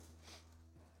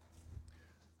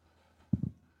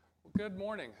good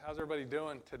morning. How's everybody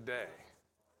doing today?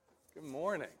 Good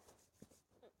morning.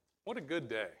 What a good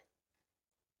day.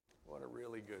 What a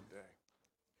really good day.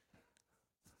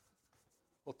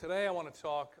 Well, today I want to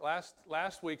talk,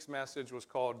 last week's message was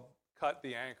called Cut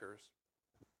the Anchors.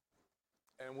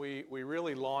 And we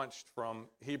really launched from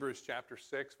Hebrews chapter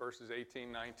 6, verses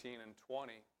 18, 19, and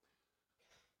 20.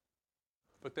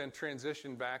 But then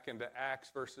transitioned back into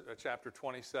Acts chapter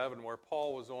 27, where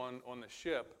Paul was on the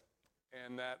ship,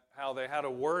 and that how they had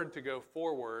a word to go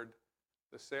forward,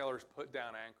 the sailors put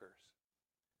down anchors.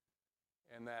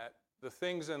 And that the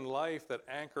things in life that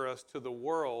anchor us to the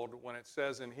world, when it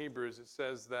says in Hebrews, it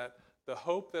says that the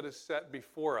hope that is set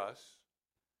before us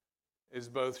is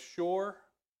both sure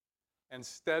and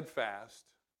steadfast,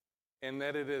 and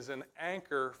that it is an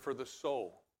anchor for the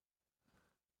soul.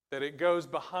 That it goes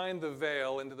behind the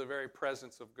veil into the very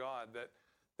presence of God.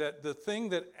 That the thing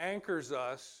that anchors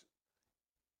us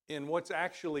in what's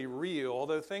actually real,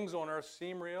 although things on earth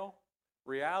seem real,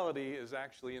 reality is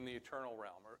actually in the eternal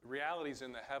realm. Or reality is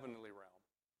in the heavenly realm.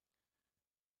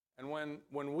 And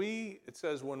when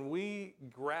we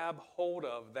grab hold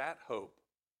of that hope,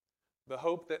 the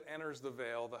hope that enters the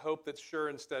veil, the hope that's sure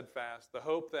and steadfast, the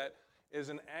hope that is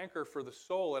an anchor for the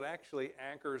soul, it actually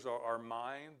anchors our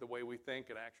mind, the way we think,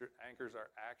 it anchors our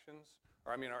actions,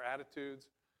 our attitudes,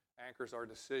 anchors our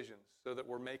decisions, so that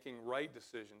we're making right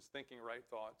decisions, thinking right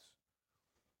thoughts,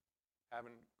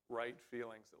 having right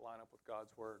feelings that line up with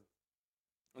God's Word.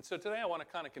 And so today I want to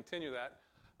kind of continue that.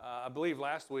 I believe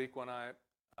last week when I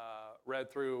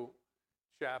read through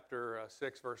chapter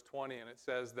 6, verse 20, and it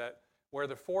says that where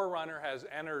the forerunner has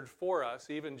entered for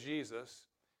us, even Jesus,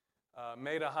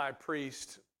 made a high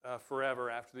priest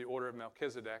forever after the order of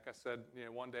Melchizedek. I said,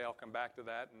 one day I'll come back to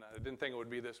that, and I didn't think it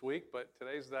would be this week, but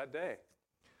today's that day.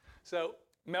 So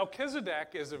Melchizedek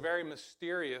is a very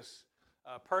mysterious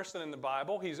person in the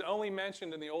Bible. He's only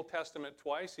mentioned in the Old Testament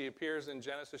twice. He appears in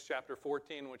Genesis chapter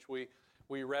 14, which we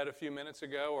read a few minutes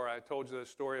ago, or I told you the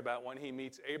story about when he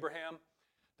meets Abraham.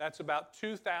 That's about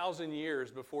 2,000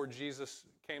 years before Jesus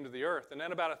came to the earth. And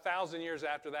then about 1,000 years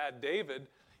after that, David,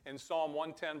 in Psalm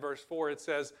 110, verse 4, it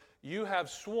says, "You have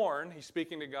sworn," he's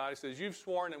speaking to God, he says, "You've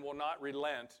sworn and will not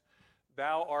relent.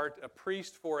 Thou art a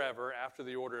priest forever after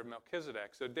the order of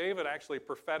Melchizedek." So David actually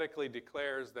prophetically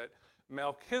declares that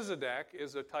Melchizedek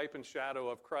is a type and shadow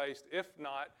of Christ, if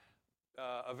not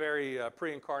a very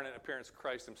pre-incarnate appearance of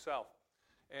Christ himself.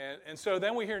 And so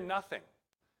then we hear nothing.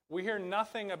 We hear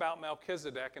nothing about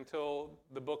Melchizedek until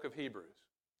the book of Hebrews.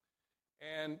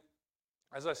 And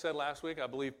as I said last week, I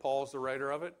believe Paul's the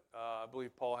writer of it. I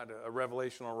believe Paul had a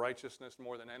revelation on righteousness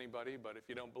more than anybody, but if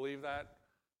you don't believe that,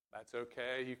 that's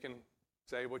okay. You can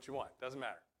say what you want. Doesn't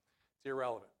matter. It's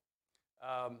irrelevant.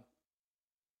 And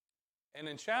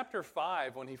in chapter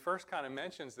 5, when he first kind of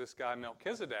mentions this guy,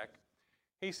 Melchizedek,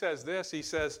 he says this. He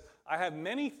says, "I have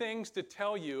many things to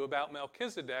tell you about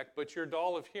Melchizedek, but you're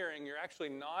dull of hearing. You're actually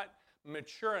not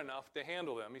mature enough to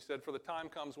handle them." He said, "For the time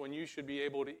comes when you should be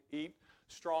able to eat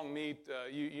strong meat,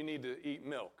 you need to eat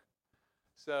milk."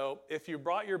 So if you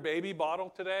brought your baby bottle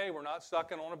today, we're not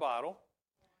sucking on a bottle.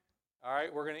 All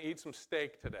right, we're going to eat some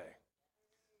steak today.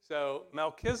 So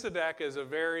Melchizedek is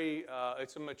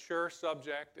it's a mature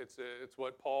subject. It's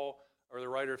what Paul, or the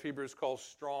writer of Hebrews, calls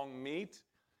strong meat.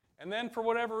 And then for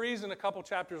whatever reason, a couple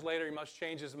chapters later, he must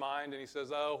change his mind, and he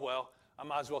says, "Oh, well, I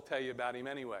might as well tell you about him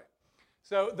anyway."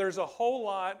 So there's a whole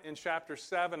lot in chapter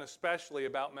 7 especially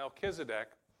about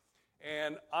Melchizedek,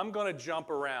 and I'm going to jump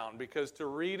around because to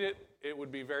read it, it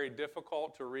would be very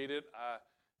difficult to read it.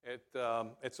 It's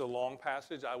a long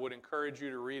passage. I would encourage you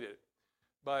to read it.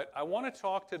 But I want to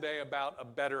talk today about a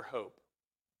better hope.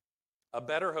 A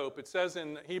better hope. It says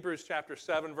in Hebrews chapter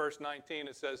 7, verse 19,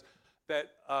 it says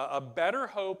that a better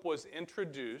hope was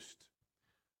introduced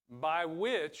by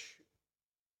which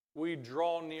we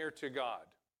draw near to God.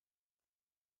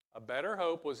 A better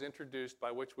hope was introduced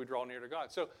by which we draw near to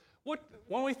God. So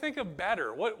when we think of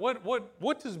better,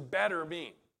 what does better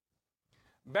mean?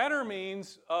 Better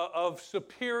means of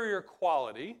superior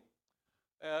quality.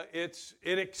 It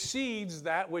exceeds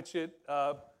that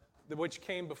which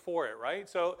came before it, right?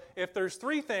 So if there's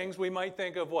three things, we might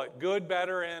think of what? Good,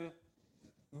 better, and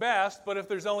best. But if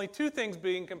there's only two things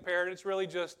being compared, it's really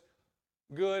just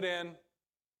good and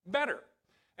better.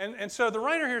 And so the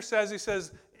writer here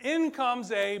says, in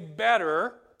comes a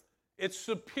better. It's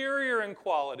superior in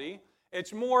quality.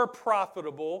 It's more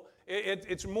profitable.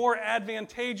 It's more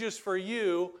advantageous for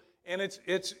you, and it's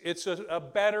a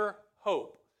better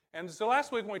hope. And so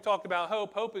last week when we talked about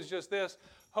hope is just this.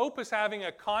 Hope is having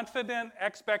a confident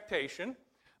expectation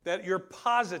that you're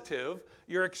positive,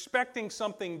 you're expecting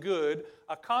something good,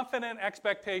 a confident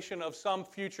expectation of some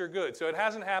future good. So it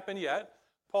hasn't happened yet.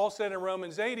 Paul said in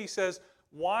Romans 8, he says,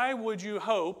 why would you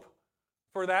hope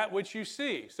for that which you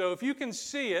see? So if you can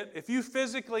see it, if you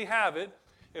physically have it,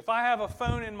 if I have a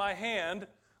phone in my hand,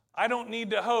 I don't need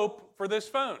to hope for this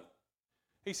phone.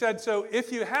 He said, so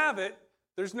if you have it,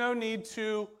 there's no need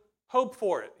to hope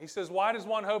for it. He says, why does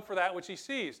one hope for that which he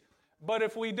sees? But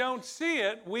if we don't see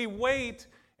it, we wait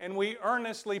and we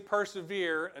earnestly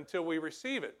persevere until we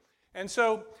receive it. And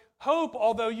so hope,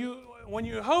 although when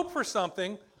you hope for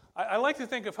something, I like to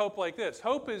think of hope like this.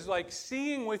 Hope is like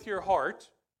seeing with your heart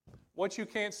what you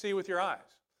can't see with your eyes.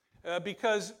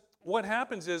 Because what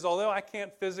happens is, although I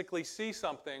can't physically see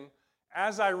something,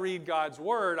 as I read God's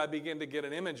Word, I begin to get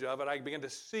an image of it. I begin to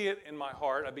see it in my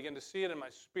heart. I begin to see it in my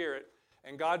spirit.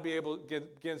 And God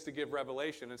begins to give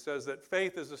revelation. It says that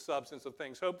faith is the substance of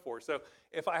things hoped for. So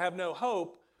if I have no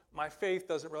hope, my faith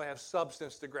doesn't really have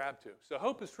substance to grab to. So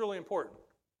hope is truly important.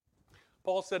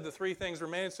 Paul said the three things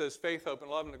remain. It says faith, hope, and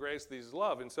love, and the greatest of these is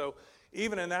love. And so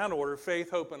even in that order,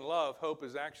 faith, hope, and love, hope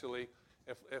is actually,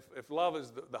 if love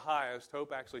is the highest,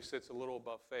 hope actually sits a little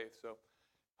above faith. So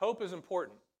hope is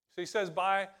important. So he says,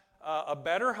 by a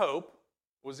better hope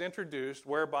was introduced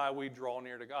whereby we draw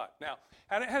near to God. Now,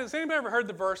 has anybody ever heard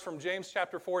the verse from James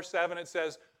chapter 4:7? It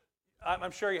says,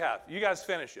 I'm sure you have. You guys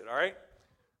finish it, all right?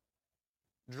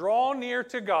 Draw near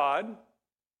to God,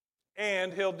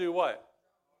 and he'll do what?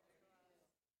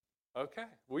 Okay,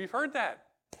 we've heard that.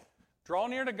 Draw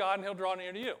near to God, and he'll draw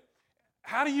near to you.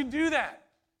 How do you do that?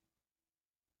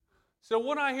 So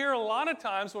what I hear a lot of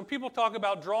times when people talk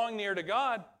about drawing near to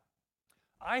God,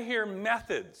 I hear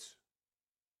methods,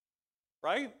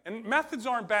 right? And methods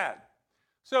aren't bad.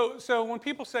 So when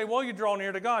people say, well, you draw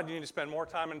near to God, you need to spend more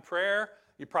time in prayer.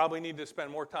 You probably need to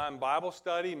spend more time in Bible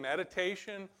study,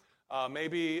 meditation.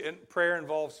 Maybe prayer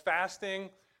involves fasting.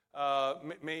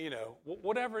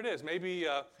 Whatever it is. Maybe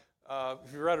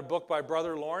if you read a book by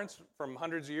Brother Lawrence from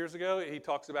hundreds of years ago, he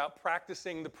talks about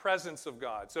practicing the presence of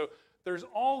God. So there's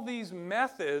all these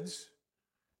methods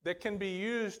that can be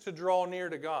used to draw near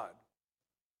to God.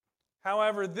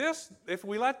 However, if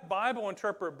we let Bible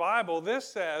interpret Bible, this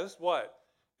says what?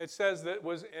 It says that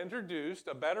was introduced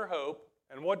a better hope,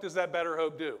 and what does that better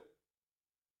hope do?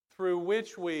 Through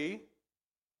which we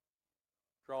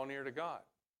draw near to God.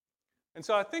 And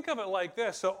so I think of it like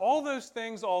this. So all those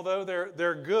things, although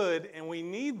they're good and we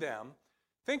need them,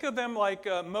 think of them like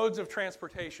modes of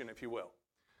transportation, if you will.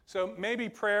 So maybe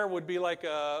prayer would be like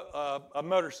a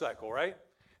motorcycle, right?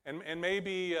 And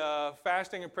maybe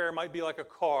fasting and prayer might be like a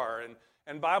car,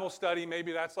 and Bible study,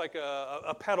 maybe that's like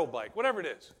a pedal bike, whatever it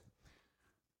is.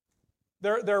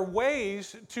 There are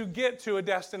ways to get to a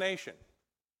destination.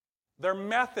 There are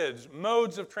methods,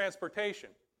 modes of transportation.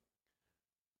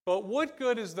 But what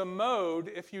good is the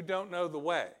mode if you don't know the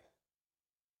way?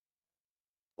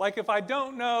 Like if I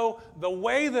don't know the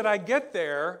way that I get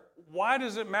there, why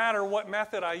does it matter what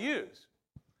method I use?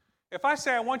 If I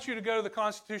say I want you to go to the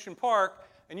Constitution Park,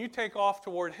 and you take off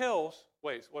toward Hills.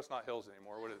 Wait, what's not Hills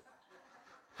anymore? What is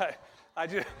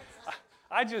it?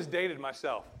 I just dated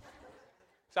myself.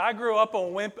 So I grew up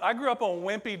on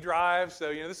Wimpy Drive.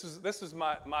 So this is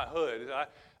my hood.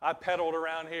 I pedaled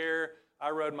around here. I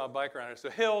rode my bike around here. So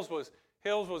Hills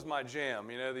was my jam.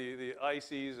 The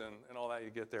ices and all that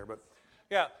you get there.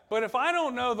 But if I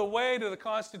don't know the way to the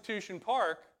Constitution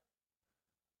Park,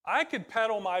 I could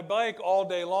pedal my bike all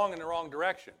day long in the wrong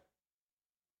direction.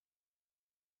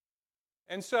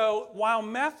 And so while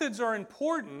methods are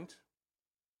important,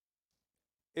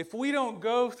 if we don't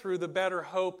go through the better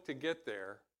hope to get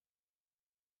there,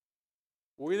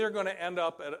 we're either going to end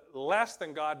up at less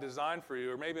than God designed for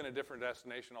you or maybe in a different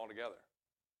destination altogether.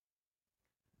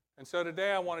 And so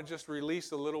today I want to just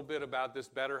release a little bit about this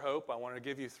better hope. I want to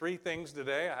give you three things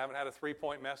today. I haven't had a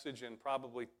three-point message in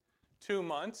probably 2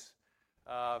 months.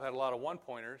 I've had a lot of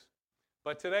one-pointers.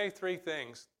 But today, three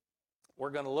things we're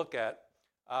going to look at.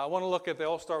 I want to look at, they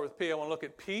all start with P. I want to look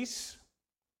at peace.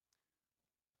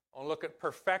 I want to look at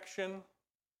perfection.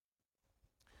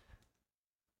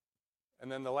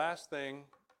 And then the last thing,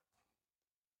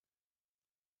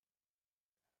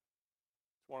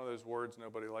 it's one of those words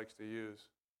nobody likes to use.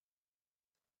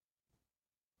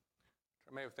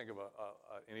 I may think of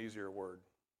an easier word.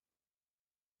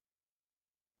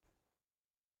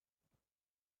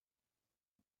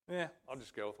 I'll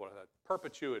just go with what I said.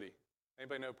 Perpetuity.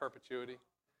 Anybody know perpetuity?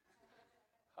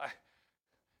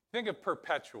 Think of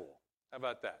perpetual. How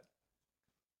about that?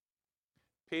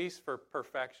 Peace for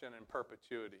perfection and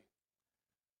perpetuity.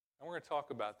 And we're going to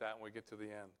talk about that when we get to the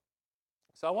end.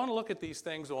 So I want to look at these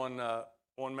things on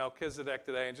on Melchizedek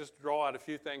today and just draw out a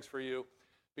few things for you,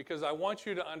 because I want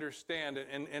you to understand,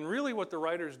 and really what the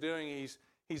writer's doing,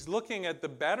 he's looking at the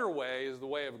better way is the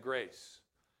way of grace.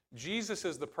 Jesus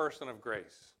is the person of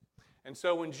grace. And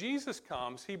so when Jesus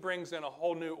comes, he brings in a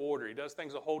whole new order. He does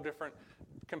things a whole different,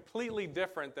 completely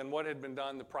different than what had been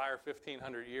done the prior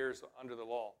 1,500 years under the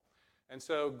law. And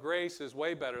so grace is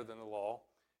way better than the law.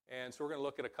 And so we're going to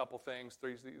look at a couple things,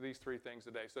 these three things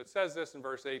today. So it says this in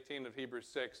verse 18 of Hebrews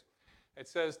 6. It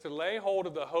says, to lay hold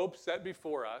of the hope set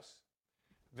before us.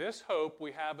 This hope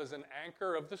we have as an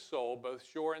anchor of the soul, both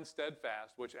sure and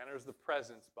steadfast, which enters the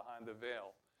presence behind the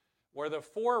veil, where the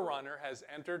forerunner has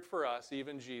entered for us,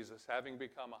 even Jesus, having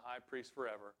become a high priest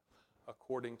forever,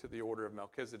 according to the order of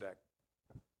Melchizedek.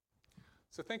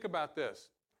 So think about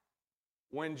this.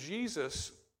 When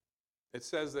Jesus, it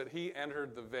says that he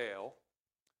entered the veil,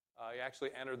 he actually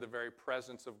entered the very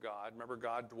presence of God. Remember,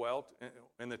 God dwelt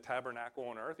in the tabernacle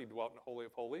on earth. He dwelt in the Holy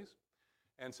of Holies.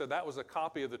 And so that was a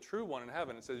copy of the true one in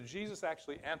heaven. It says Jesus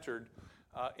actually entered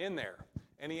in there.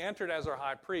 And he entered as our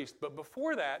high priest. But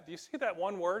before that, do you see that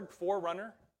one word,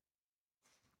 forerunner?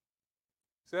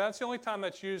 So that's the only time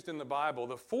that's used in the Bible.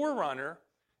 The forerunner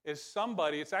is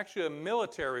somebody, it's actually a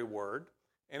military word.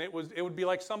 And it would be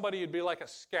like somebody, it'd be like a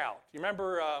scout. You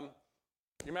remember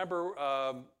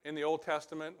in the Old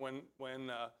Testament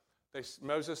when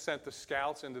Moses sent the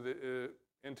scouts into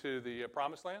the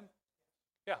Promised Land?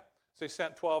 Yeah, so they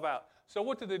sent 12 out. So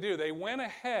what did they do? They went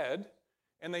ahead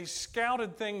and they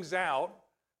scouted things out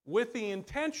with the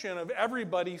intention of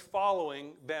everybody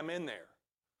following them in there.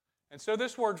 And so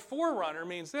this word forerunner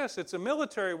means this. It's a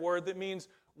military word that means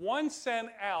one sent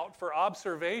out for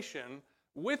observation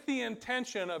with the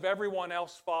intention of everyone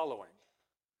else following.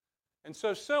 And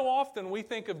so often we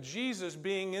think of Jesus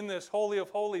being in this Holy of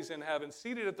Holies in heaven,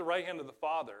 seated at the right hand of the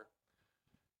Father.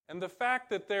 And the fact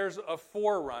that there's a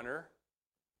forerunner,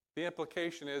 the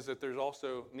implication is that there's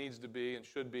also needs to be and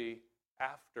should be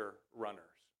after runners.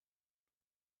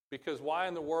 Because why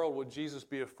in the world would Jesus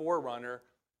be a forerunner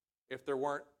if there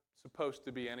weren't supposed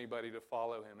to be anybody to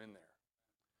follow him in there?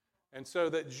 And so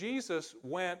that Jesus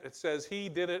went, it says he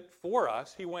did it for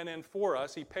us. He went in for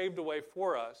us. He paved a way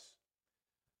for us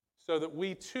so that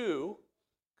we too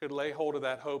could lay hold of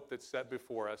that hope that's set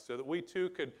before us, so that we too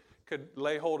could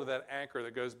lay hold of that anchor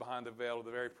that goes behind the veil of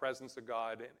the very presence of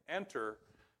God and enter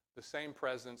the same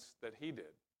presence that he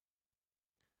did.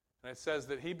 And it says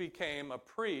that he became a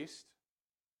priest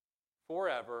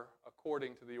forever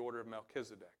according to the order of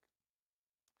Melchizedek.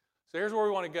 So here's where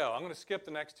we want to go. I'm going to skip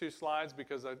the next two slides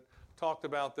because I talked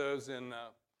about those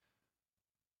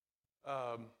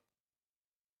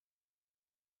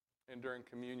during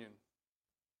communion.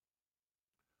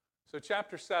 So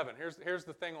chapter 7, here's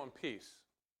the thing on peace.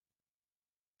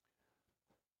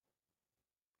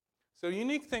 So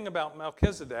unique thing about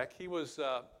Melchizedek, he was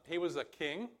a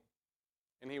king,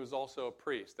 and he was also a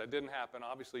priest. That didn't happen.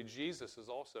 Obviously, Jesus is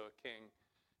also a king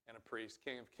and a priest,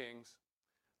 King of kings,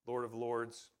 Lord of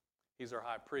lords. He's our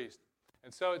high priest.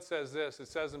 And so it says this. It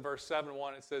says in verse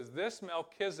 7:1, it says, this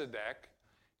Melchizedek,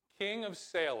 king of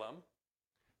Salem,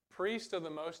 priest of the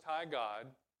Most High God,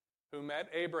 who met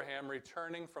Abraham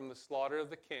returning from the slaughter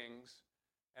of the kings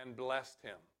and blessed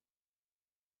him.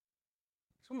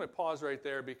 So I'm going to pause right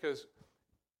there, because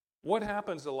what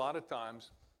happens a lot of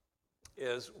times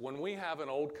is when we have an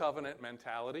old covenant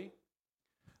mentality,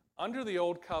 under the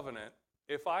old covenant,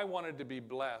 if I wanted to be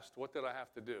blessed, what did I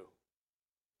have to do?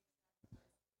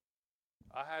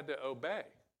 I had to obey.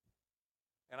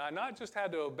 And I not just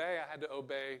had to obey, I had to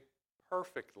obey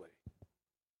perfectly.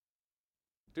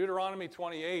 Deuteronomy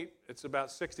 28, it's about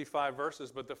 65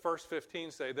 verses, but the first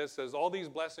 15 say this, says, all these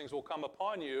blessings will come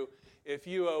upon you if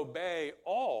you obey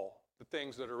all the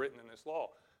things that are written in this law.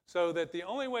 So that the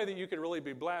only way that you could really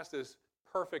be blessed is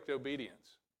perfect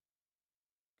obedience.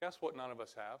 Guess what none of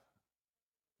us have?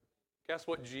 Guess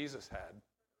what Jesus had?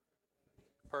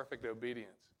 Perfect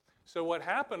obedience. So what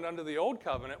happened under the old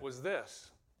covenant was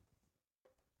this.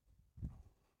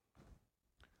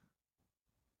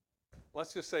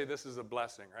 Let's just say this is a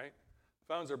blessing, right?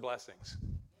 Phones are blessings.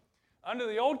 Under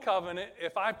the old covenant,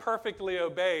 if I perfectly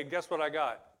obeyed, guess what I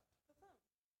got?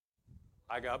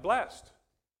 I got blessed.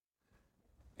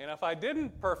 And if I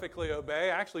didn't perfectly obey,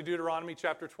 actually Deuteronomy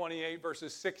chapter 28,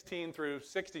 verses 16 through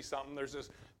 60-something, there's this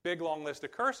big long list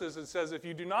of curses. It says, if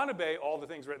you do not obey all the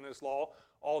things written in this law,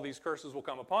 all these curses will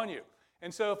come upon you.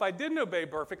 And so if I didn't obey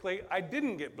perfectly, I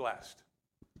didn't get blessed.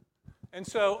 And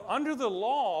so under the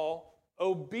law,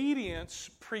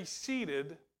 obedience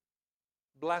preceded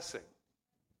blessing.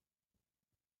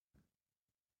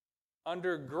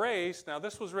 Under grace, now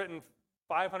this was written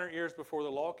 500 years before the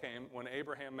law came when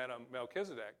Abraham met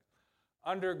Melchizedek.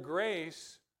 Under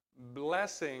grace,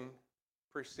 blessing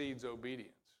precedes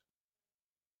obedience.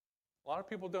 A lot of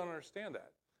people don't understand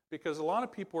that because a lot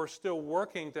of people are still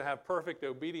working to have perfect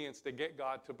obedience to get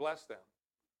God to bless them.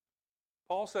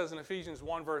 Paul says in Ephesians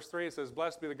 1 verse 3, it says,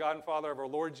 "Blessed be the God and Father of our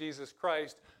Lord Jesus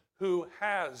Christ, who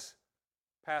has,"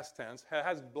 past tense,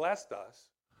 "has blessed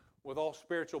us with all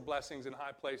spiritual blessings in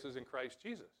high places in Christ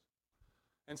Jesus."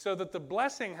 And so that the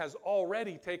blessing has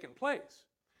already taken place.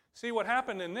 See what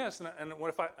happened in this, and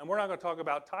we're not going to talk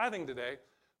about tithing today,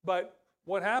 but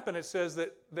what happened, it says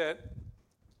that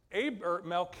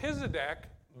Melchizedek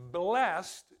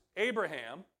blessed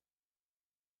Abraham,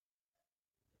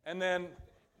 and then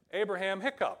Abraham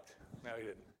hiccuped. No, he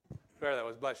didn't. There that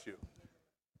was, bless you.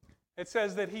 It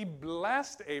says that he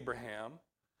blessed Abraham,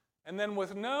 and then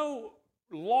with no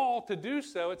law to do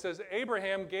so, it says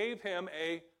Abraham gave him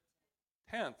a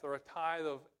tenth or a tithe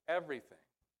of everything.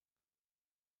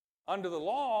 Under the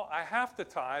law, I have to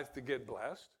tithe to get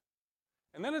blessed.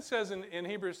 And then it says in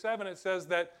Hebrews 7, it says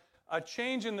that a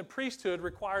change in the priesthood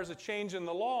requires a change in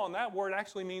the law, and that word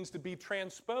actually means to be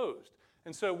transposed.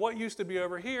 And so what used to be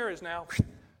over here is now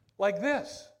like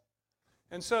this.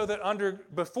 And so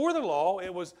that before the law,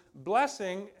 it was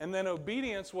blessing, and then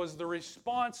obedience was the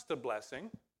response to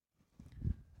blessing.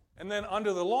 And then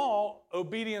under the law,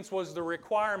 obedience was the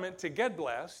requirement to get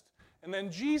blessed. And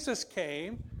then Jesus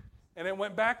came, and it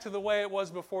went back to the way it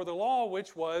was before the law,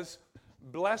 which was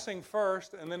blessing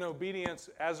first, and then obedience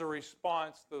as a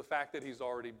response to the fact that he's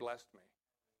already blessed me.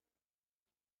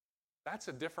 That's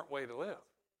a different way to live.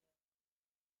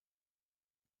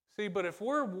 See, but if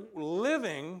we're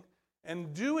living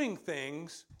and doing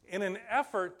things in an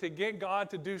effort to get God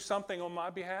to do something on my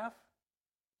behalf,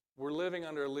 we're living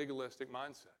under a legalistic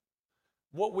mindset.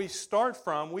 What we start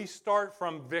from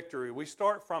victory. We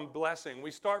start from blessing.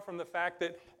 We start from the fact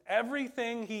that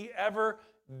everything he ever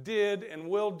did and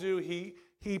will do,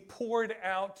 he poured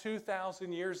out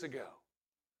 2,000 years ago.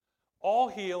 All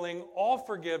healing, all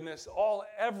forgiveness, all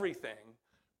everything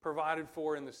provided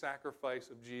for in the sacrifice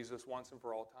of Jesus once and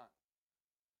for all time.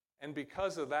 And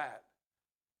because of that,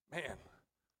 man,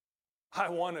 I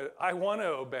want to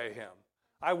obey him.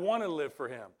 I want to live for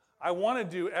him. I want to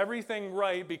do everything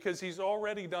right because he's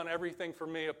already done everything for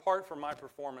me apart from my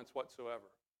performance whatsoever.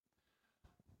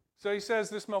 So he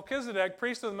says, this Melchizedek,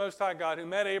 priest of the Most High God, who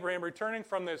met Abraham returning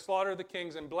from the slaughter of the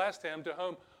kings and blessed him, to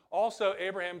whom also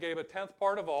Abraham gave a tenth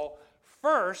part of all,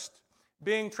 first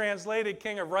being translated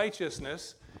king of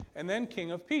righteousness, and then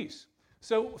king of peace.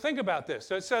 So think about this.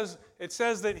 So it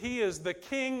says that he is the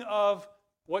king of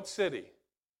what city?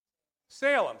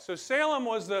 Salem. So Salem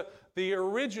was the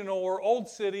original or old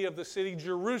city of the city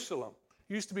Jerusalem.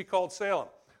 It used to be called Salem.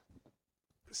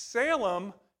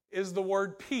 Salem is the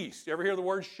word peace. You ever hear the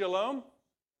word shalom?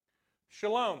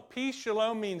 Shalom. Peace,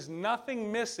 shalom means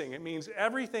nothing missing. It means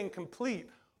everything complete,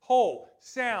 whole,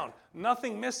 sound,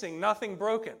 nothing missing, nothing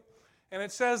broken. And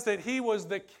it says that he was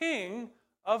the king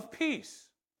of peace.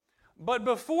 But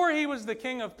before he was the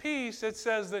king of peace, it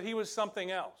says that he was something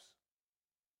else.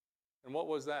 And what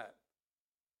was that?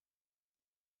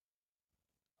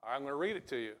 I'm going to read it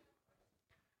to you.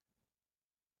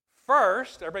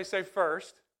 First, everybody say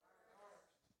first,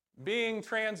 being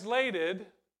translated,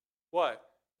 what?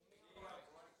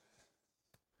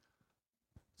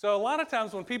 So a lot of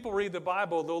times when people read the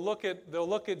Bible, they'll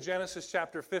look at Genesis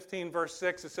chapter 15, verse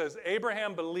 6. It says,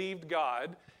 Abraham believed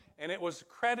God, and it was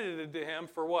credited to him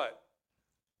for what?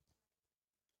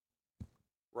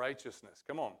 Righteousness.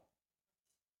 Come on.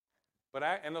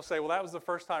 And they'll say, well, that was the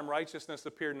first time righteousness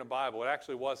appeared in the Bible. It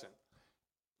actually wasn't.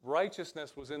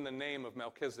 Righteousness was in the name of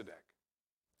Melchizedek.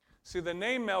 See, the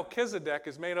name Melchizedek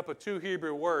is made up of two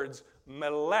Hebrew words,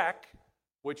 Melech,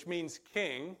 which means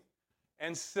king,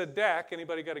 and Sedek.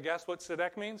 Anybody got a guess what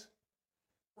Sedek means?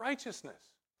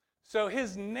 Righteousness. So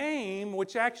his name,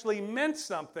 which actually meant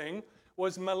something,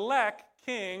 was Melech,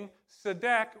 king,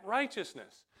 Sedek,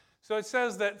 righteousness. So it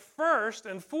says that first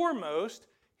and foremost,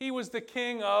 he was the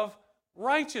king of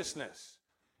righteousness.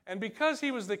 And because he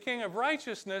was the king of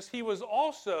righteousness, he was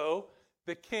also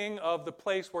the king of the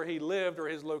place where he lived or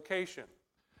his location,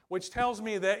 which tells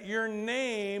me that your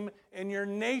name and your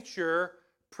nature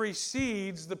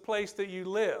precedes the place that you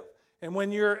live. And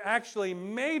when you're actually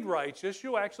made righteous,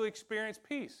 you'll actually experience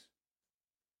peace.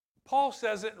 Paul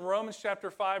says it in Romans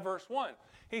chapter 5, verse 1.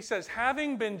 He says,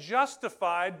 having been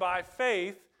justified by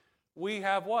faith, we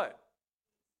have what?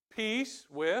 Peace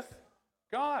with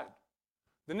God.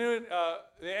 The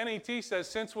NET says,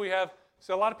 since we have,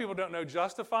 so a lot of people don't know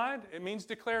justified, it means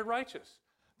declared righteous.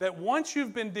 That once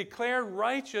you've been declared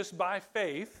righteous by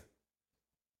faith,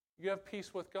 you have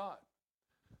peace with God.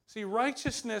 See,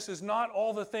 righteousness is not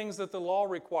all the things that the law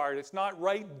required. It's not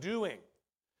right doing.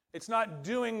 It's not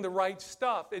doing the right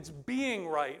stuff. It's being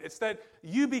right. It's that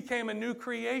you became a new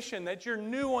creation, that you're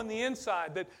new on the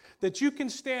inside, that you can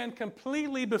stand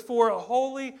completely before a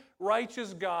holy,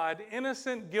 righteous God,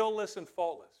 innocent, guiltless, and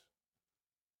faultless.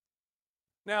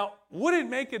 Now, would it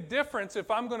make a difference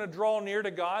if I'm going to draw near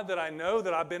to God that I know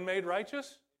that I've been made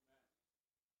righteous?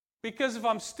 Because if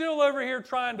I'm still over here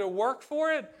trying to work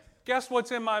for it, guess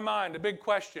what's in my mind? A big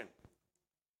question.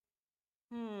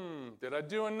 Did I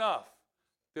do enough?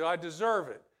 Do I deserve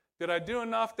it? Did I do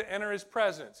enough to enter His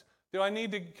presence? Do I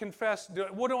need to confess?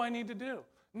 What do I need to do?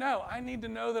 No, I need to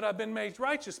know that I've been made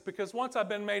righteous, because once I've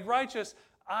been made righteous,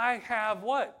 I have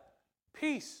what?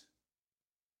 Peace.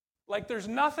 Like there's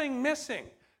nothing missing.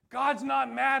 God's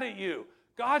not mad at you.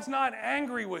 God's not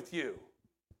angry with you,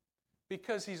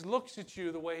 because He looks at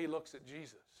you the way He looks at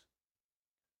Jesus.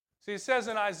 See, it says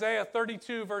in Isaiah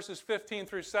 32, verses 15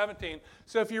 through 17.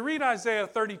 So if you read Isaiah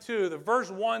 32, the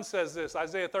verse 1 says this,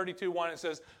 Isaiah 32, 1, it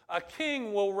says, "A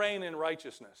king will reign in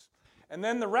righteousness." And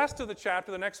then the rest of the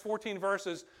chapter, the next 14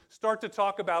 verses, start to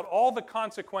talk about all the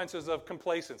consequences of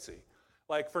complacency.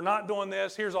 Like for not doing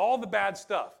this, here's all the bad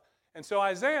stuff. And so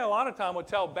Isaiah a lot of time would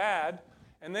tell bad,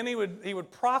 and then he would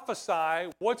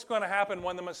prophesy what's going to happen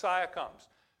when the Messiah comes.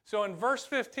 So in verse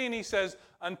 15 he says,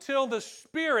 until the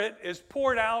Spirit is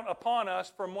poured out upon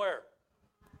us from where?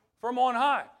 From on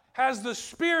high. Has the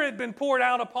Spirit been poured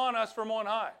out upon us from on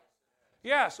high?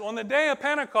 Yes, on the day of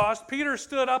Pentecost, Peter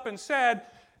stood up and said,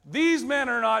 these men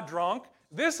are not drunk.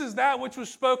 This is that which was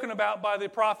spoken about by the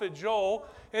prophet Joel.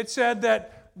 It said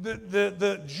that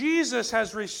the Jesus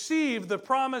has received the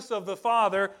promise of the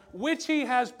Father, which He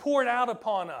has poured out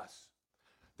upon us.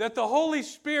 That the Holy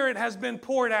Spirit has been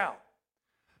poured out.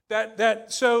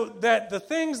 So that the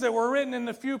things that were written in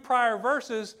the few prior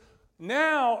verses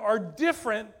now are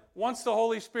different once the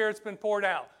Holy Spirit's been poured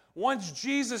out. Once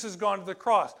Jesus has gone to the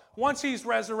cross. Once He's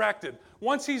resurrected.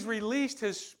 Once He's released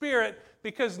His Spirit,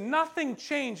 because nothing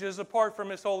changes apart from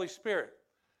His Holy Spirit.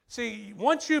 See,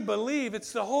 once you believe,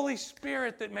 it's the Holy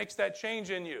Spirit that makes that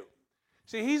change in you.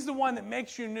 See, He's the one that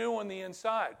makes you new on the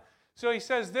inside. So He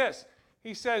says this.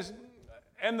 He says,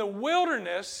 and the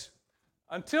wilderness,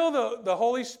 until the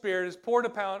Holy Spirit is poured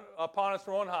upon us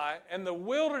from on high, and the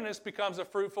wilderness becomes a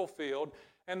fruitful field,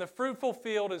 and the fruitful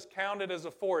field is counted as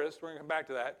a forest. We're going to come back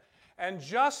to that. And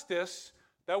justice,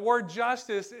 that word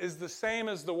justice is the same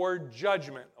as the word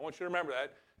judgment. I want you to remember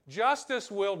that.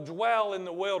 Justice will dwell in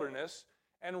the wilderness,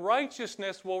 and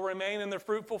righteousness will remain in the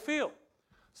fruitful field.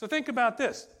 So think about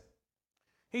this.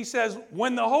 He says,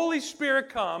 when the Holy Spirit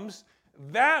comes,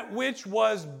 that which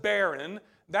was barren,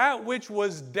 that which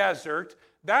was desert,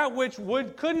 that which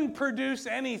couldn't produce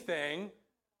anything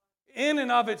in and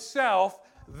of itself,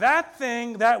 that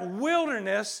thing, that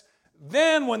wilderness,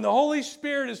 then when the Holy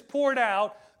Spirit is poured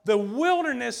out, the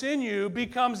wilderness in you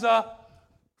becomes a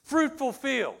fruitful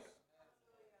field.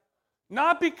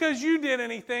 Not because you did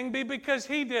anything, but because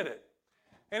He did it.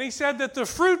 And He said that the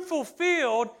fruitful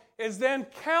field is then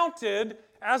counted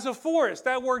as a forest.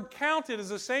 That word counted is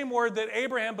the same word that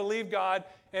Abraham believed God,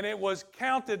 and it was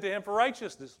counted to him for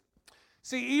righteousness.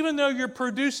 See, even though you're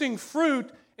producing fruit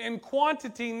in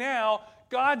quantity now,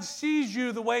 God sees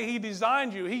you the way He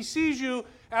designed you. He sees you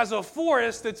as a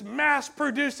forest that's mass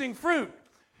producing fruit.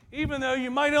 Even though you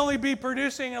might only be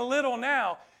producing a little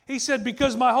now, He said,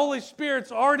 because my Holy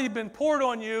Spirit's already been poured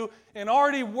on you and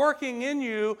already working in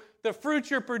you, the fruit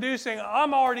you're producing,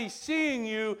 I'm already seeing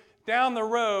you down the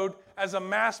road as a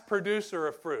mass producer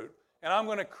of fruit. And I'm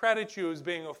going to credit you as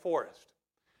being a forest.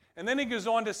 And then He goes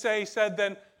on to say, He said,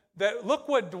 then that look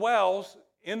what dwells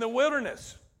in the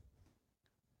wilderness.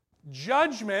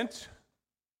 Judgment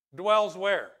dwells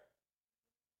where?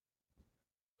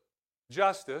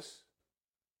 Justice,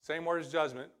 same word as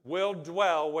judgment, will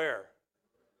dwell where?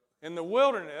 In the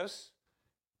wilderness,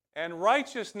 and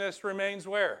righteousness remains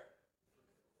where?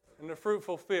 In the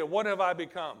fruitful field. What have I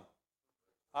become?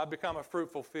 I've become a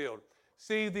fruitful field.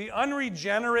 See, the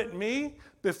unregenerate me,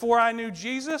 before I knew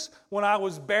Jesus, when I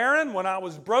was barren, when I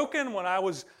was broken, when I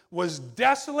was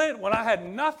desolate, when I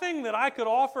had nothing that I could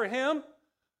offer Him,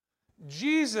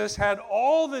 Jesus had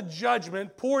all the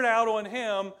judgment poured out on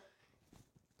Him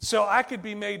so I could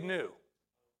be made new.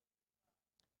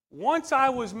 Once I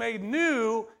was made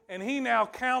new, and He now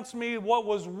counts me, what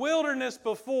was wilderness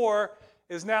before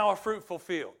is now a fruitful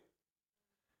field.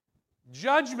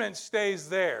 Judgment stays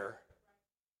there.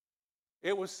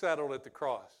 It was settled at the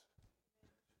cross.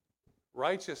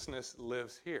 Righteousness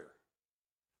lives here.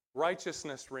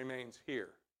 Righteousness remains here.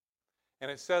 And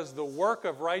it says the work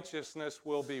of righteousness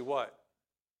will be what?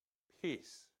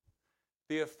 Peace.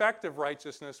 The effect of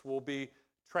righteousness will be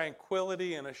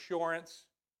tranquility and assurance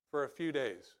for a few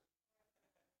days.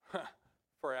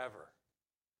 Forever.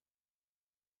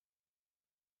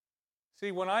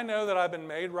 See, when I know that I've been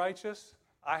made righteous,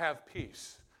 I have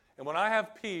peace. And when I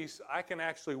have peace, I can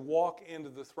actually walk into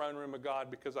the throne room of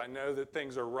God because I know that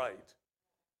things are right.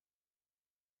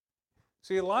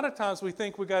 See, a lot of times we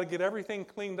think we got to get everything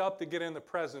cleaned up to get in the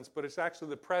presence, but it's actually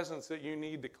the presence that you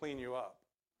need to clean you up.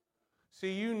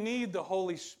 See, you need the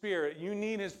Holy Spirit. You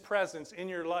need His presence in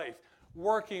your life,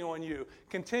 working on you,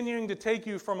 continuing to take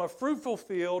you from a fruitful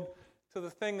field to the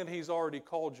thing that He's already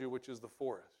called you, which is the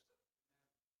forest.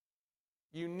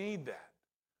 You need that.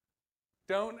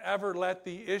 Don't ever let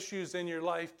the issues in your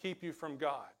life keep you from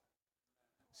God.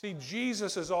 See,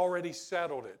 Jesus has already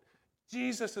settled it.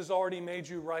 Jesus has already made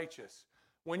you righteous.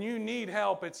 When you need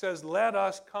help, it says, let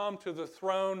us come to the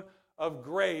throne of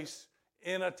grace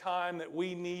in a time that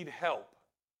we need help.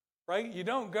 Right? You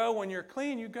don't go when you're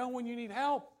clean, you go when you need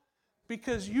help.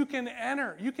 Because you can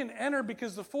enter. You can enter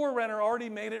because the forerunner already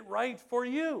made it right for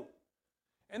you.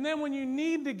 And then when you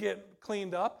need to get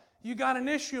cleaned up, you got an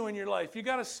issue in your life. You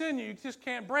got a sin you just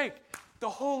can't break. The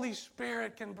Holy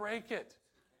Spirit can break it.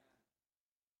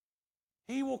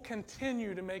 He will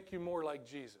continue to make you more like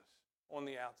Jesus on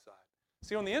the outside.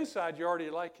 See, on the inside, you're already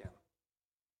like Him.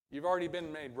 You've already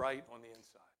been made right on the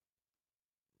inside.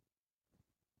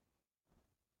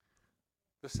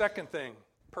 The second thing,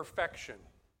 perfection.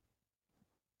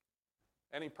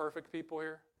 Any perfect people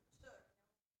here?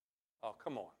 Oh,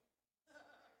 come on.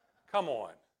 Come on.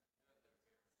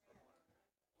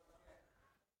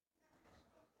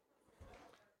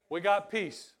 We got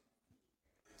peace.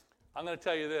 I'm going to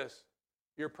tell you this.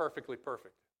 You're perfectly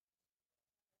perfect.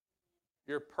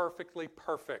 You're perfectly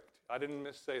perfect. I didn't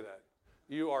missay that.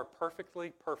 You are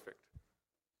perfectly perfect.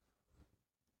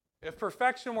 If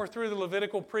perfection were through the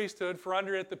Levitical priesthood, for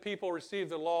under it the people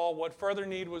received the law, what further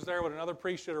need was there when another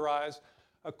priest should arise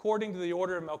according to the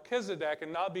order of Melchizedek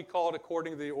and not be called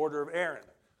according to the order of Aaron?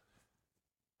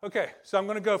 Okay, so I'm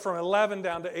going to go from 11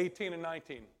 down to 18 and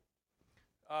 19.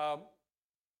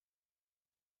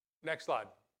 Next slide.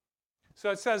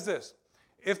 So it says this.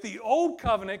 If the old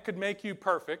covenant could make you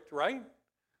perfect, right?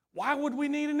 Why would we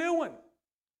need a new one?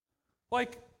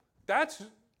 Like,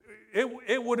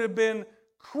 it would have been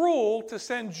cruel to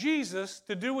send Jesus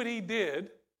to do what He did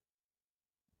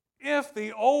if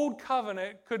the old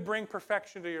covenant could bring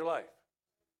perfection to your life.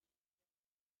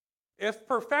 If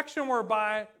perfection were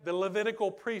by the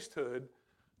Levitical priesthood,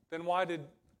 then why did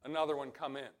another one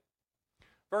come in?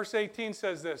 Verse 18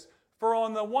 says this. For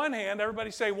on the one hand, everybody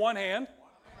say one hand.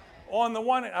 On the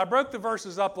one hand, I broke the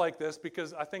verses up like this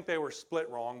because I think they were split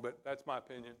wrong, but that's my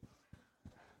opinion.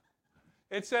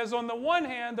 It says, on the one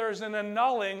hand, there's an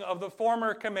annulling of the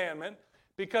former commandment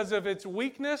because of its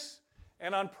weakness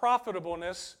and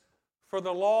unprofitableness, for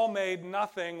the law made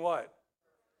nothing what?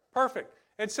 Perfect.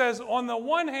 It says, on the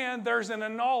one hand, there's an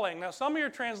annulling. Now, some of your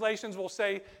translations will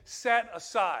say set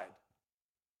aside.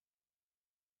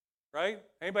 Right?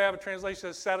 Anybody have a translation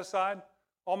that says set aside?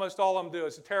 Almost all of them do.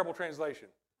 It's a terrible translation.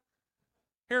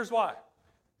 Here's why.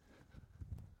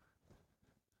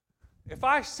 If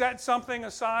I set something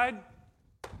aside,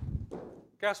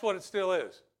 guess what it still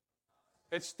is?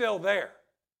 It's still there.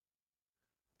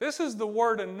 This is the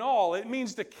word annul. It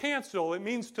means to cancel. It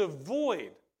means to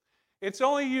void. It's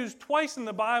only used twice in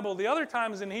the Bible. The other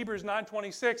time is in Hebrews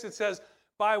 9:26. It says,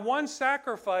 by one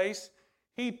sacrifice,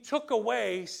 He took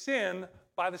away sin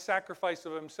by the sacrifice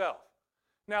of Himself.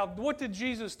 Now, what did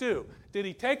Jesus do? Did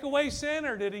He take away sin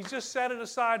or did He just set it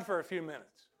aside for a few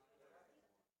minutes?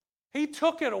 He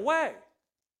took it away.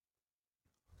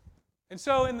 And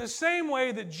so in the same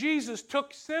way that Jesus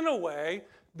took sin away,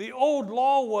 the old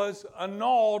law was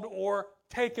annulled or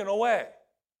taken away.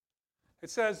 It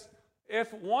says,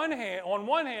 on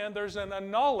one hand, there's an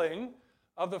annulling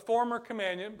of the former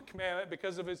commandment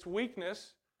because of its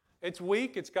weakness. It's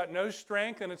weak, it's got no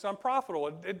strength, and it's unprofitable.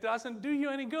 It doesn't do you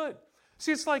any good.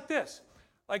 See, it's like this.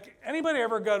 Like, anybody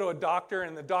ever go to a doctor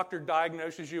and the doctor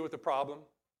diagnoses you with a problem?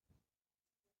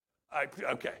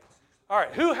 Okay. All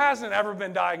right. Who hasn't ever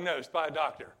been diagnosed by a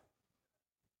doctor?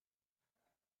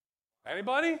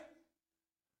 Anybody?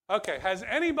 Okay. Has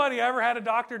anybody ever had a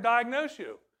doctor diagnose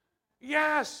you?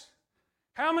 Yes.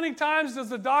 How many times does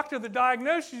the doctor that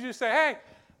diagnoses you say, hey,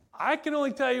 I can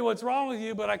only tell you what's wrong with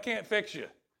you, but I can't fix you.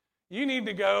 You need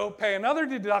to go pay another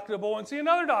deductible and see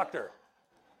another doctor.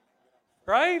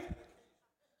 Right?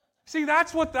 See,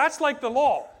 that's like the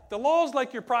law. The law is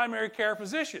like your primary care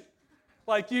physician.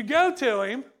 Like, you go to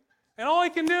him, and all he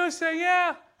can do is say,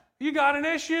 yeah, you got an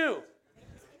issue.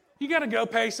 You got to go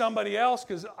pay somebody else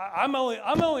because I'm only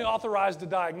authorized to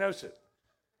diagnose it.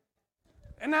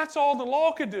 And that's all the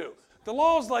law could do. The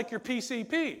law is like your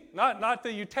PCP, not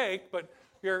that you take, but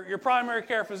your primary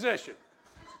care physician.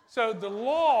 So the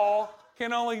law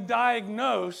can only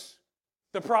diagnose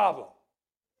the problem.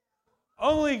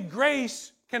 Only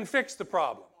grace can fix the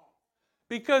problem.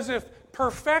 Because if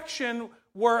perfection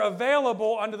were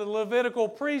available under the Levitical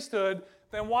priesthood,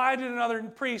 then why did another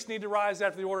priest need to rise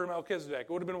after the order of Melchizedek? It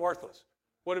would have been worthless.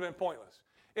 Would have been pointless.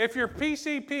 If your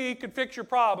PCP could fix your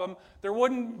problem, there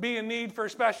wouldn't be a need for a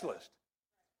specialist.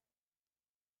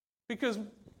 Because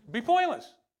it'd be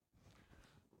pointless.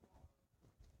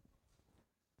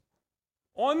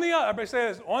 Everybody say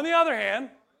this. On the other hand,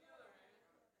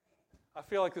 I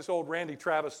feel like this old Randy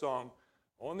Travis song.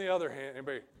 On the other hand,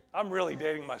 anybody, I'm really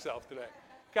dating myself today.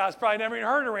 Guys probably never even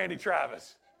heard of Randy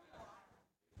Travis.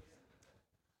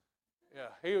 Yeah,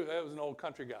 that was an old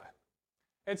country guy.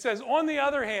 It says, on the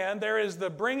other hand, there is the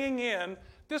bringing in.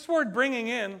 This word bringing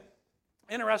in,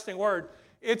 interesting word.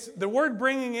 The word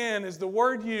bringing in is the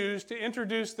word used to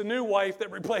introduce the new wife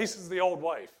that replaces the old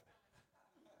wife.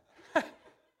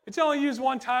 It's only used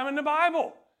one time in the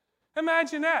Bible.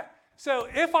 Imagine that. So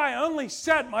if I only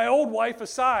set my old wife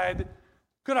aside,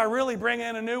 could I really bring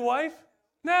in a new wife?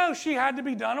 No, she had to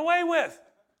be done away with.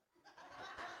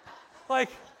 Like,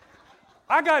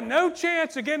 I got no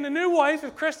chance of getting a new wife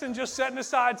if Kristen's just sitting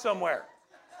aside somewhere.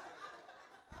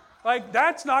 Like,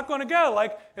 that's not going to go.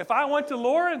 Like, if I went to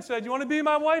Laura and said, you want to be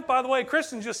my wife? By the way,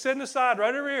 Kristen's just sitting aside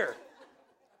right over here.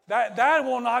 That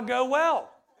will not go well.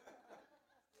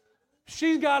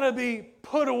 She's got to be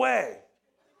put away.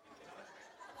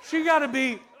 She got to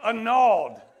be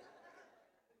annulled.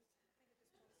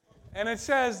 And it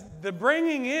says the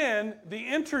bringing in, the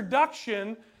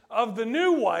introduction of the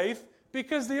new wife,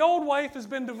 because the old wife has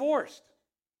been divorced.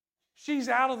 She's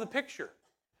out of the picture.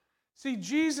 See,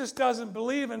 Jesus doesn't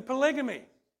believe in polygamy.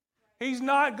 He's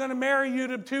not going to marry you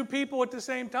to two people at the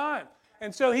same time.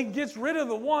 And so he gets rid of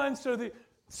the one so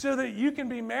that you can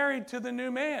be married to the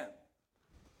new man.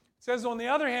 It says, on the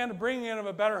other hand, the bringing in of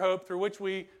a better hope through which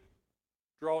we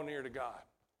draw near to God.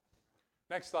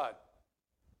 Next slide.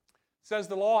 It says,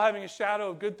 the law having a shadow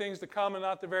of good things to come and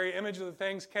not the very image of the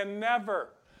things can never,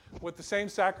 with the same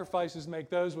sacrifices,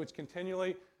 make those which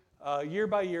continually, year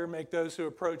by year, make those who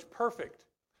approach perfect.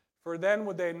 For then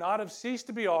would they not have ceased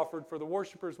to be offered, for the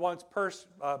worshipers once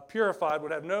purified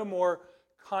would have no more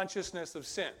consciousness of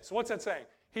sin. So what's that saying?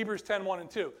 Hebrews 10, 1 and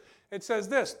 2. It says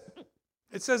this.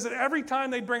 It says that every time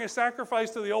they'd bring a sacrifice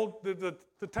to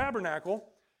the tabernacle,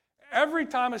 every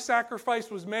time a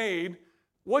sacrifice was made,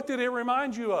 what did it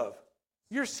remind you of?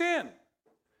 Your sin.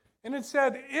 And it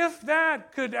said, if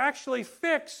that could actually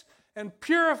fix and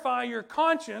purify your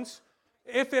conscience,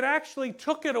 if it actually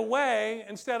took it away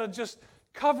instead of just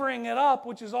covering it up,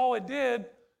 which is all it did,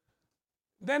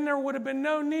 then there would have been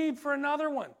no need for another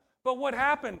one. But what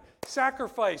happened?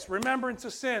 Sacrifice, remembrance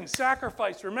of sin.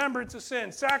 Sacrifice, remembrance of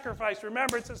sin. Sacrifice,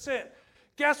 remembrance of sin.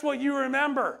 Guess what you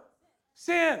remember?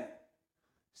 Sin.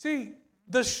 See,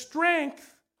 the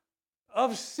strength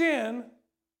of sin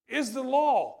is the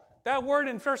law. That word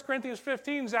in 1 Corinthians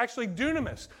 15 is actually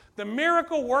dunamis. The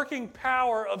miracle working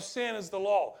power of sin is the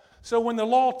law. So when the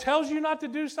law tells you not to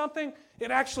do something,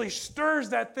 it actually stirs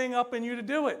that thing up in you to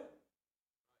do it.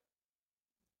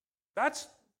 That's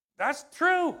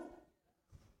true.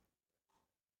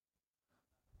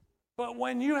 But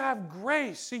when you have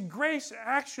grace, see, grace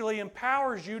actually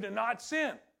empowers you to not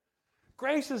sin.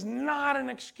 Grace is not an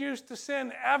excuse to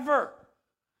sin ever.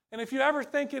 And if you ever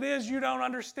think it is, you don't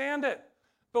understand it.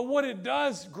 But what it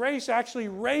does, grace actually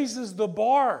raises the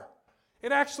bar.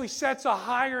 It actually sets a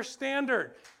higher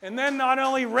standard. And then not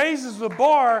only raises the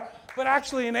bar, but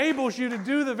actually enables you to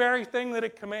do the very thing that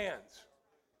it commands.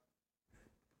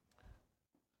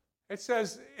 It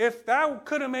says, if that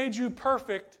could have made you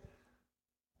perfect,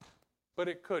 but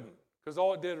it couldn't, because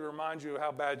all it did was remind you of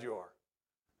how bad you are.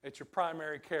 It's your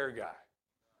primary care guy.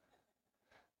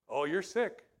 Oh, you're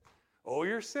sick. Oh,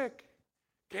 you're sick.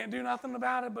 Can't do nothing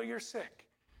about it, but you're sick.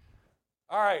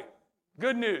 All right,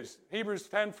 good news. Hebrews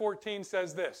 10:14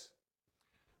 says this.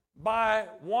 By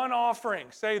one offering,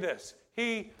 say this,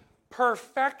 he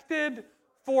perfected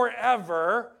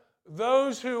forever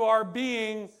those who are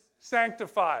being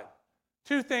sanctified.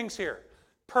 Two things here.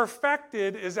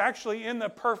 Perfected is actually in the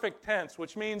perfect tense,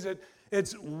 which means that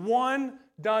it's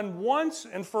done once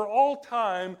and for all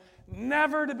time,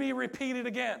 never to be repeated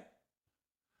again.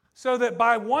 So that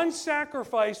by one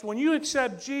sacrifice, when you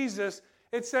accept Jesus,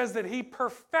 it says that he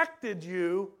perfected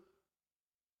you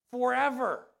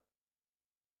forever.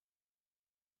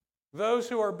 Those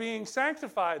who are being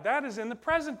sanctified, that is in the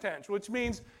present tense, which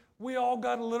means we all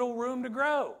got a little room to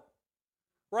grow.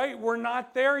 right? We're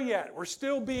not there yet. We're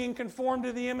still being conformed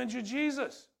to the image of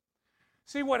Jesus.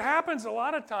 See, what happens a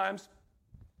lot of times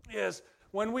is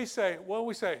when we say,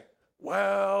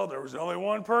 well, there was only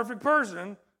one perfect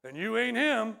person, and you ain't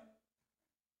him.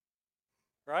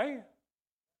 Right?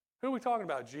 Who are we talking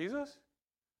about? Jesus?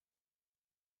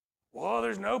 Well,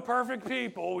 there's no perfect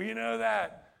people. You know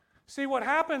that. See, what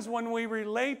happens when we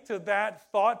relate to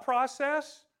that thought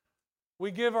process,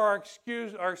 we give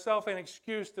ourselves an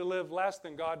excuse to live less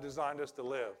than God designed us to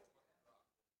live.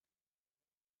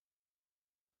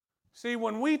 See,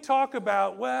 when we talk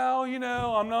about, well,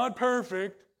 I'm not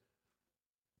perfect,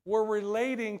 we're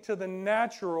relating to the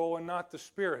natural and not the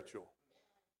spiritual.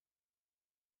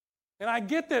 And I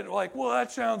get that,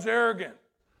 that sounds arrogant.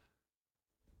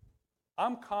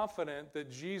 I'm confident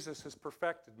that Jesus has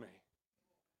perfected me.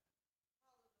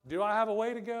 Do I have a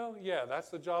way to go? Yeah, that's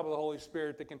the job of the Holy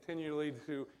Spirit, to continually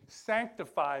to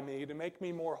sanctify me, to make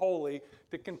me more holy,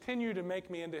 to continue to make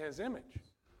me into His image.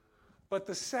 But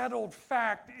the settled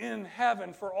fact in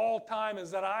heaven for all time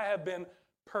is that I have been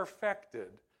perfected,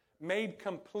 made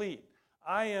complete.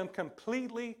 I am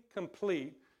completely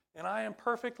complete, and I am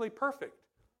perfectly perfect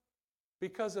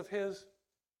because of His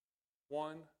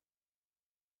one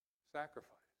sacrifice.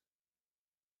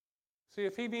 See,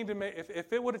 if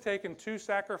it would have taken 2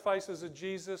 sacrifices of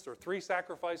Jesus or 3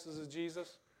 sacrifices of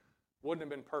Jesus, wouldn't have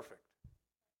been perfect.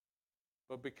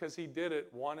 But because He did it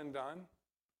one and done,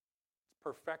 it's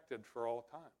perfected for all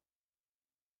time.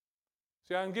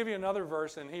 See, I can give you another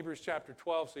verse in Hebrews chapter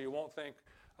 12 so you won't think,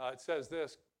 it says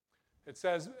this. It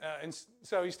says,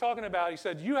 so he's talking about, he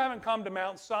said, you haven't come to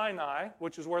Mount Sinai,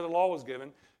 which is where the law was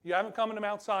given. You haven't come to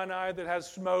Mount Sinai that has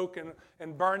smoke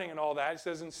and burning and all that. He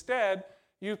says, instead,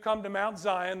 you've come to Mount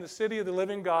Zion, the city of the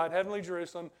living God, heavenly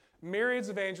Jerusalem, myriads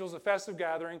of angels, a festive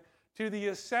gathering, to the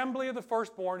assembly of the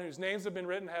firstborn whose names have been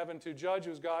written in heaven, to judge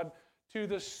who's God, to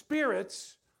the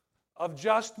spirits of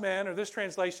just men, or this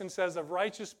translation says of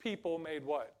righteous people made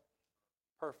what?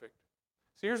 Perfect.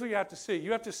 So here's what you have to see.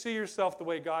 You have to see yourself the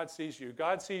way God sees you.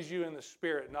 God sees you in the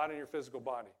spirit, not in your physical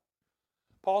body.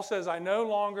 Paul says, I no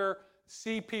longer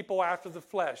see people after the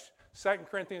flesh. 2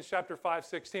 Corinthians chapter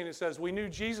 5:16, it says, we knew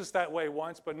Jesus that way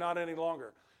once, but not any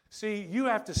longer. See, you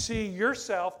have to see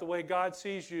yourself the way God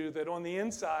sees you, that on the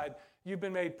inside, you've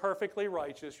been made perfectly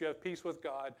righteous, you have peace with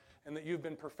God, and that you've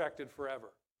been perfected forever.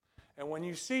 And when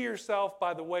you see yourself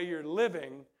by the way you're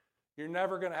living, you're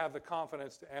never going to have the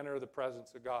confidence to enter the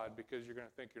presence of God because you're going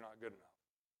to think you're not good enough.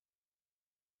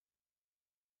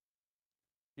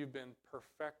 You've been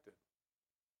perfected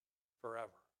forever.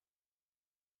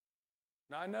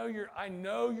 Now, I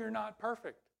know you're not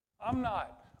perfect. I'm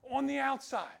not. On the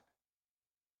outside.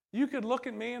 You could look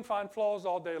at me and find flaws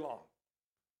all day long.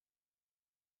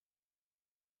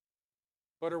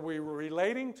 But are we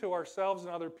relating to ourselves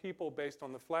and other people based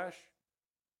on the flesh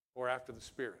or after the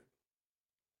Spirit?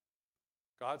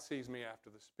 God sees me after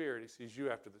the Spirit. He sees you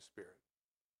after the Spirit.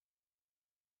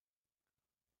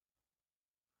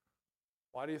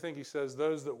 Why do you think He says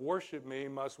those that worship me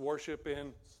must worship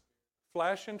in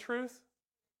flesh and truth?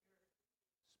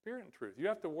 Spirit and truth. You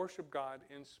have to worship God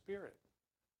in spirit.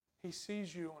 He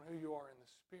sees you on who you are in the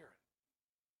Spirit.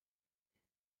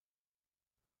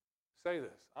 Say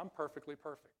this, I'm perfectly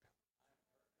perfect.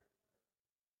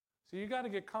 So you got to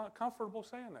get comfortable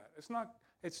saying that.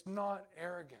 It's not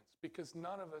arrogance because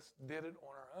none of us did it on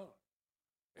our own.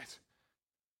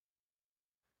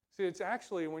 It's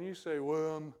actually when you say,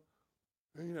 well,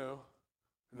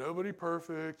 nobody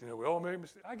perfect, we all make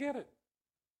mistakes. I get it.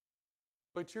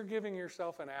 But you're giving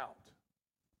yourself an out.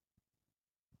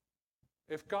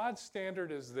 If God's standard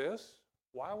is this,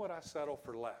 why would I settle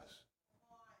for less?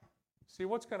 See,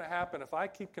 what's going to happen if I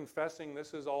keep confessing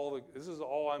this is all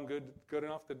I'm good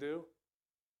enough to do?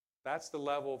 That's the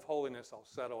level of holiness I'll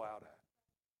settle out at.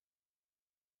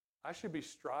 I should be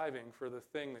striving for the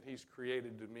thing that He's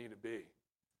created me to be,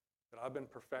 that I've been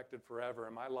perfected forever,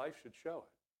 and my life should show it.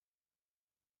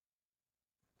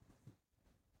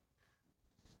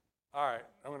 All right,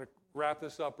 I'm going to wrap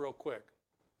this up real quick.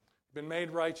 You've been made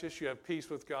righteous. You have peace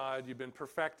with God. You've been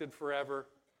perfected forever,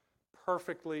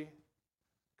 perfectly,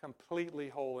 completely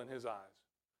whole in His eyes.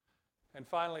 And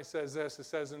finally it says this, it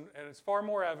says, and it's far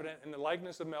more evident, in the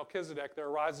likeness of Melchizedek there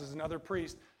arises another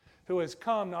priest who has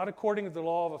come not according to the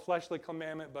law of a fleshly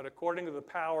commandment, but according to the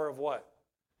power of what?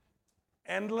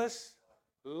 Endless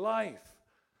life.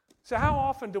 So how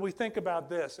often do we think about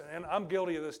this? And I'm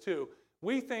guilty of this too.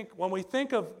 When we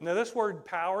think of, now this word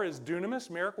power is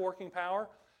dunamis, miracle working power.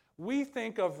 We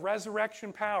think of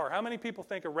resurrection power. How many people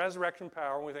think of resurrection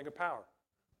power when we think of power?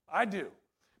 I do.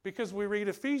 Because we read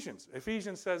Ephesians.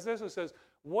 Ephesians says this, it says,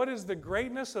 what is the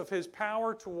greatness of his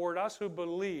power toward us who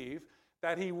believe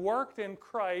that he worked in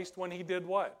Christ when he did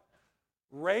what?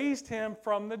 Raised him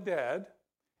from the dead,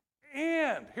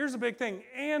 and, here's the big thing,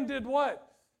 and did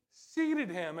what? Seated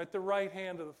him at the right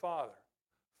hand of the Father,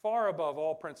 far above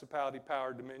all principality,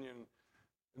 power, dominion,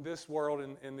 in this world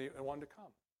and in the one to come.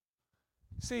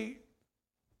 See,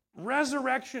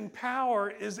 resurrection power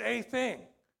is a thing.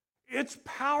 It's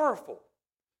powerful.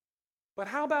 But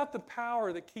how about the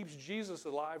power that keeps Jesus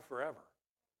alive forever?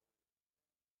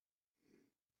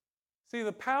 See,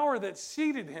 the power that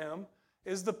seated him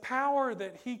is the power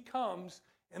that he comes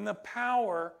in the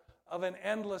power of an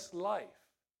endless life.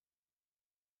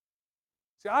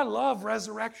 See, I love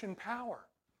resurrection power.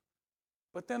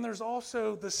 But then there's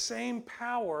also the same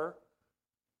power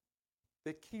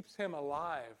that keeps him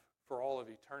alive for all of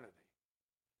eternity.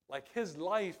 Like his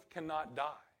life cannot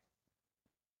die.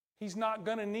 He's not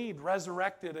going to need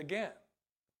resurrected again.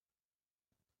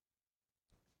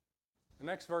 The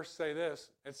next verse say this.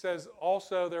 It says,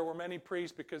 also there were many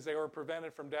priests because they were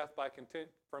prevented from death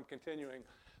from continuing.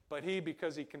 But he,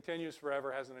 because he continues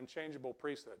forever, has an unchangeable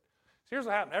priesthood. So here's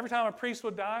what happened. Every time a priest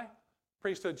would die,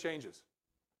 priesthood changes.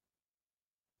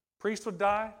 Priest would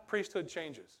die, priesthood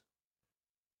changes.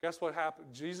 Guess what happened?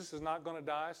 Jesus is not going to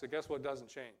die, so guess what doesn't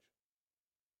change?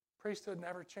 Priesthood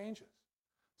never changes.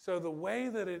 So the way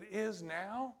that it is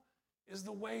now is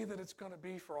the way that it's going to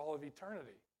be for all of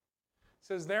eternity. It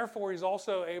says, therefore, he's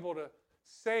also able to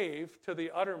save to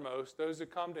the uttermost those who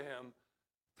come to him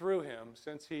through him,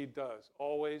 since he does,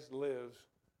 always lives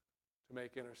to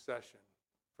make intercession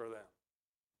for them.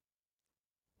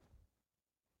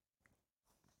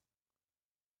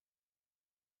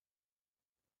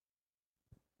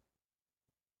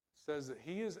 It says that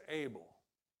he is able,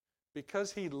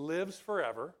 because he lives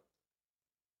forever,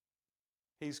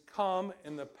 he's come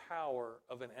in the power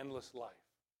of an endless life.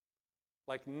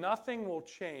 Like nothing will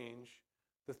change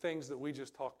the things that we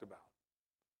just talked about.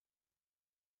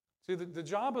 See, the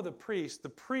job of the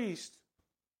priest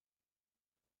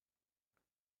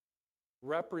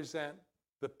represent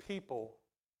the people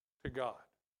to God.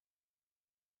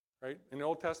 Right? In the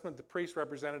Old Testament, the priest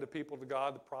represented the people to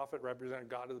God, the prophet represented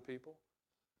God to the people.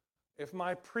 If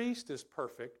my priest is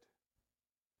perfect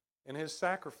and his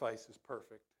sacrifice is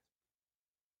perfect,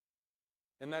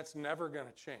 and that's never going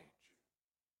to change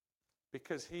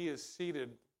because he is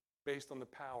seated based on the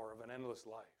power of an endless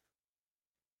life.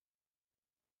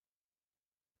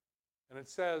 And it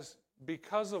says,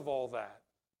 because of all that,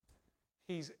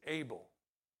 he's able.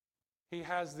 He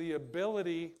has the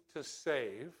ability to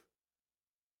save,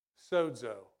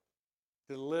 sozo,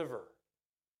 deliver,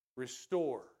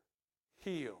 restore,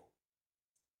 heal,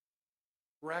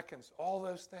 reconcile, all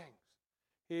those things.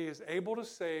 He is able to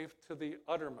save to the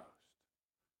uttermost.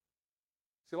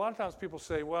 See, a lot of times people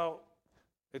say, well,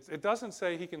 it doesn't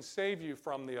say he can save you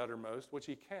from the uttermost, which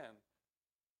he can,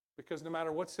 because no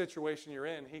matter what situation you're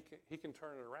in, he can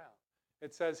turn it around.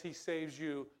 It says he saves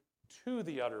you to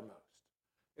the uttermost.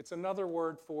 It's another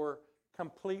word for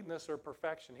completeness or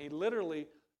perfection. He literally,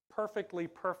 perfectly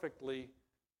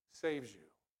saves you.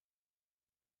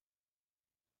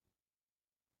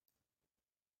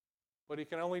 But he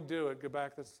can only do it, go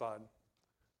back to the slide.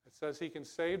 It says he can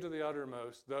save to the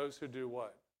uttermost those who do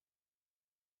what?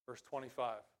 Verse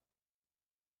 25.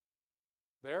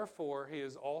 Therefore, he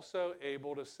is also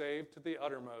able to save to the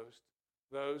uttermost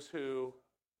those who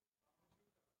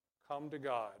come to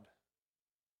God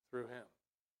through him.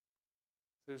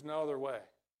 There's no other way.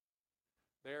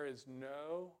 There is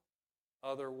no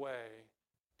other way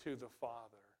to the Father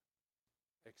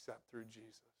except through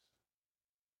Jesus.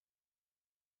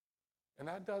 And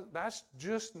that's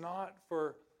just not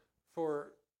for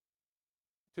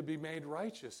to be made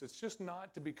righteous. It's just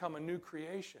not to become a new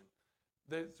creation.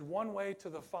 There's one way to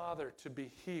the Father to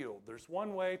be healed. There's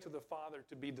one way to the Father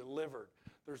to be delivered.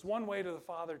 There's one way to the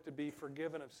Father to be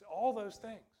forgiven of sin. All those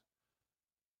things.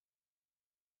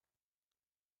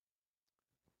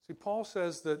 See, Paul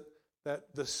says that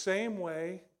the same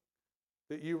way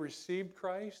that you received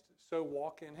Christ, so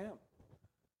walk in him.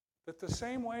 That the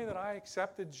same way that I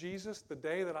accepted Jesus the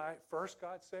day that I first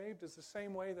got saved is the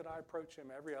same way that I approach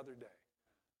him every other day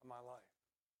of my life.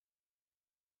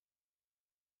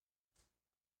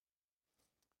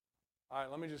 All right,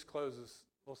 let me just close this.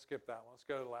 We'll skip that one. Let's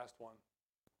go to the last one.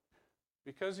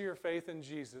 Because of your faith in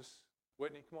Jesus,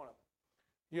 Whitney, come on up.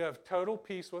 You have total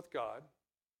peace with God.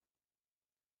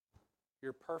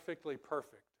 You're perfectly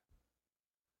perfect.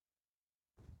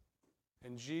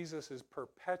 And Jesus is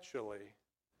perpetually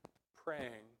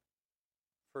praying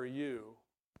for you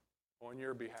on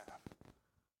your behalf.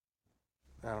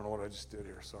 I don't know what I just did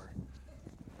here, sorry.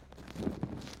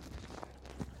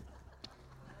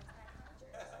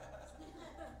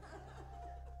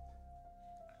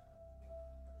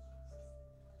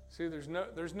 See, there's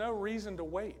no reason to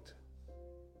wait.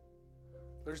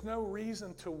 There's no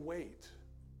reason to wait.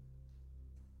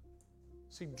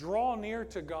 See, draw near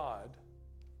to God.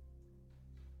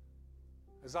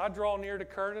 As I draw near to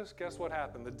Curtis, guess what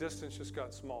happened? The distance just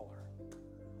got smaller.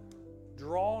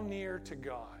 Draw near to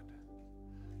God.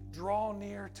 Draw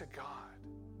near to God.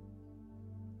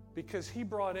 Because He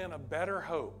brought in a better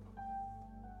hope,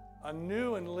 a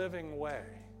new and living way,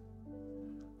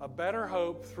 a better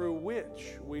hope through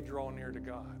which we draw near to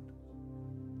God.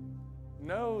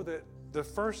 Know that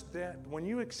when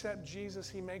you accept Jesus,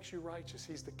 He makes you righteous.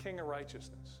 He's the King of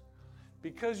righteousness.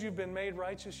 Because you've been made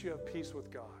righteous, you have peace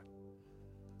with God.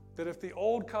 That if the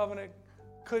old covenant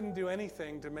couldn't do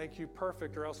anything to make you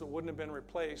perfect, or else it wouldn't have been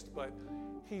replaced, but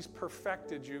He's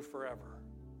perfected you forever.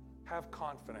 Have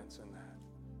confidence in that.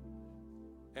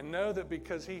 And know that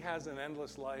because He has an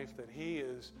endless life, that He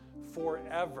is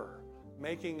forever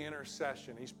making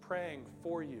intercession. He's praying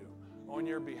for you on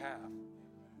your behalf.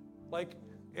 Like,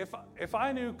 if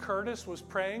I knew Curtis was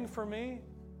praying for me,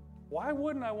 why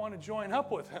wouldn't I want to join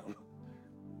up with him?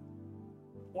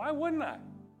 Why wouldn't I?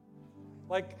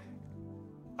 Like,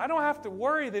 I don't have to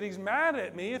worry that he's mad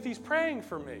at me if he's praying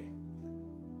for me.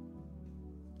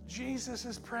 Jesus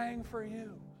is praying for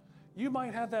you. You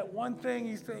might have that one thing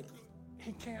you think,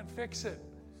 he can't fix it.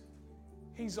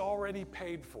 He's already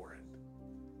paid for it.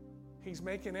 He's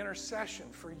making intercession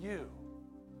for you.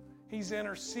 He's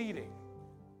interceding.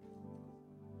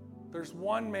 There's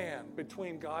one man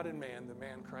between God and man, the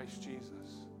man Christ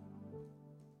Jesus.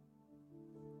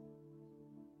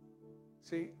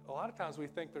 See, a lot of times we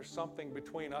think there's something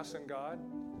between us and God.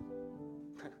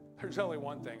 There's only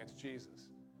one thing, it's Jesus.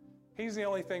 He's the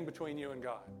only thing between you and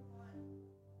God.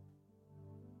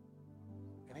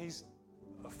 And He's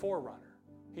a forerunner.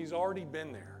 He's already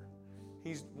been there.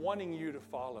 He's wanting you to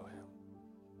follow Him.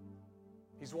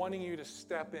 He's wanting you to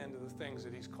step into the things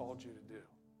that He's called you to do.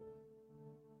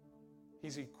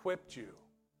 He's equipped you.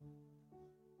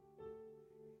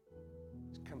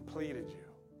 He's completed you.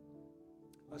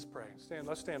 Let's pray.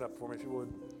 Let's stand up for me if you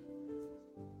would.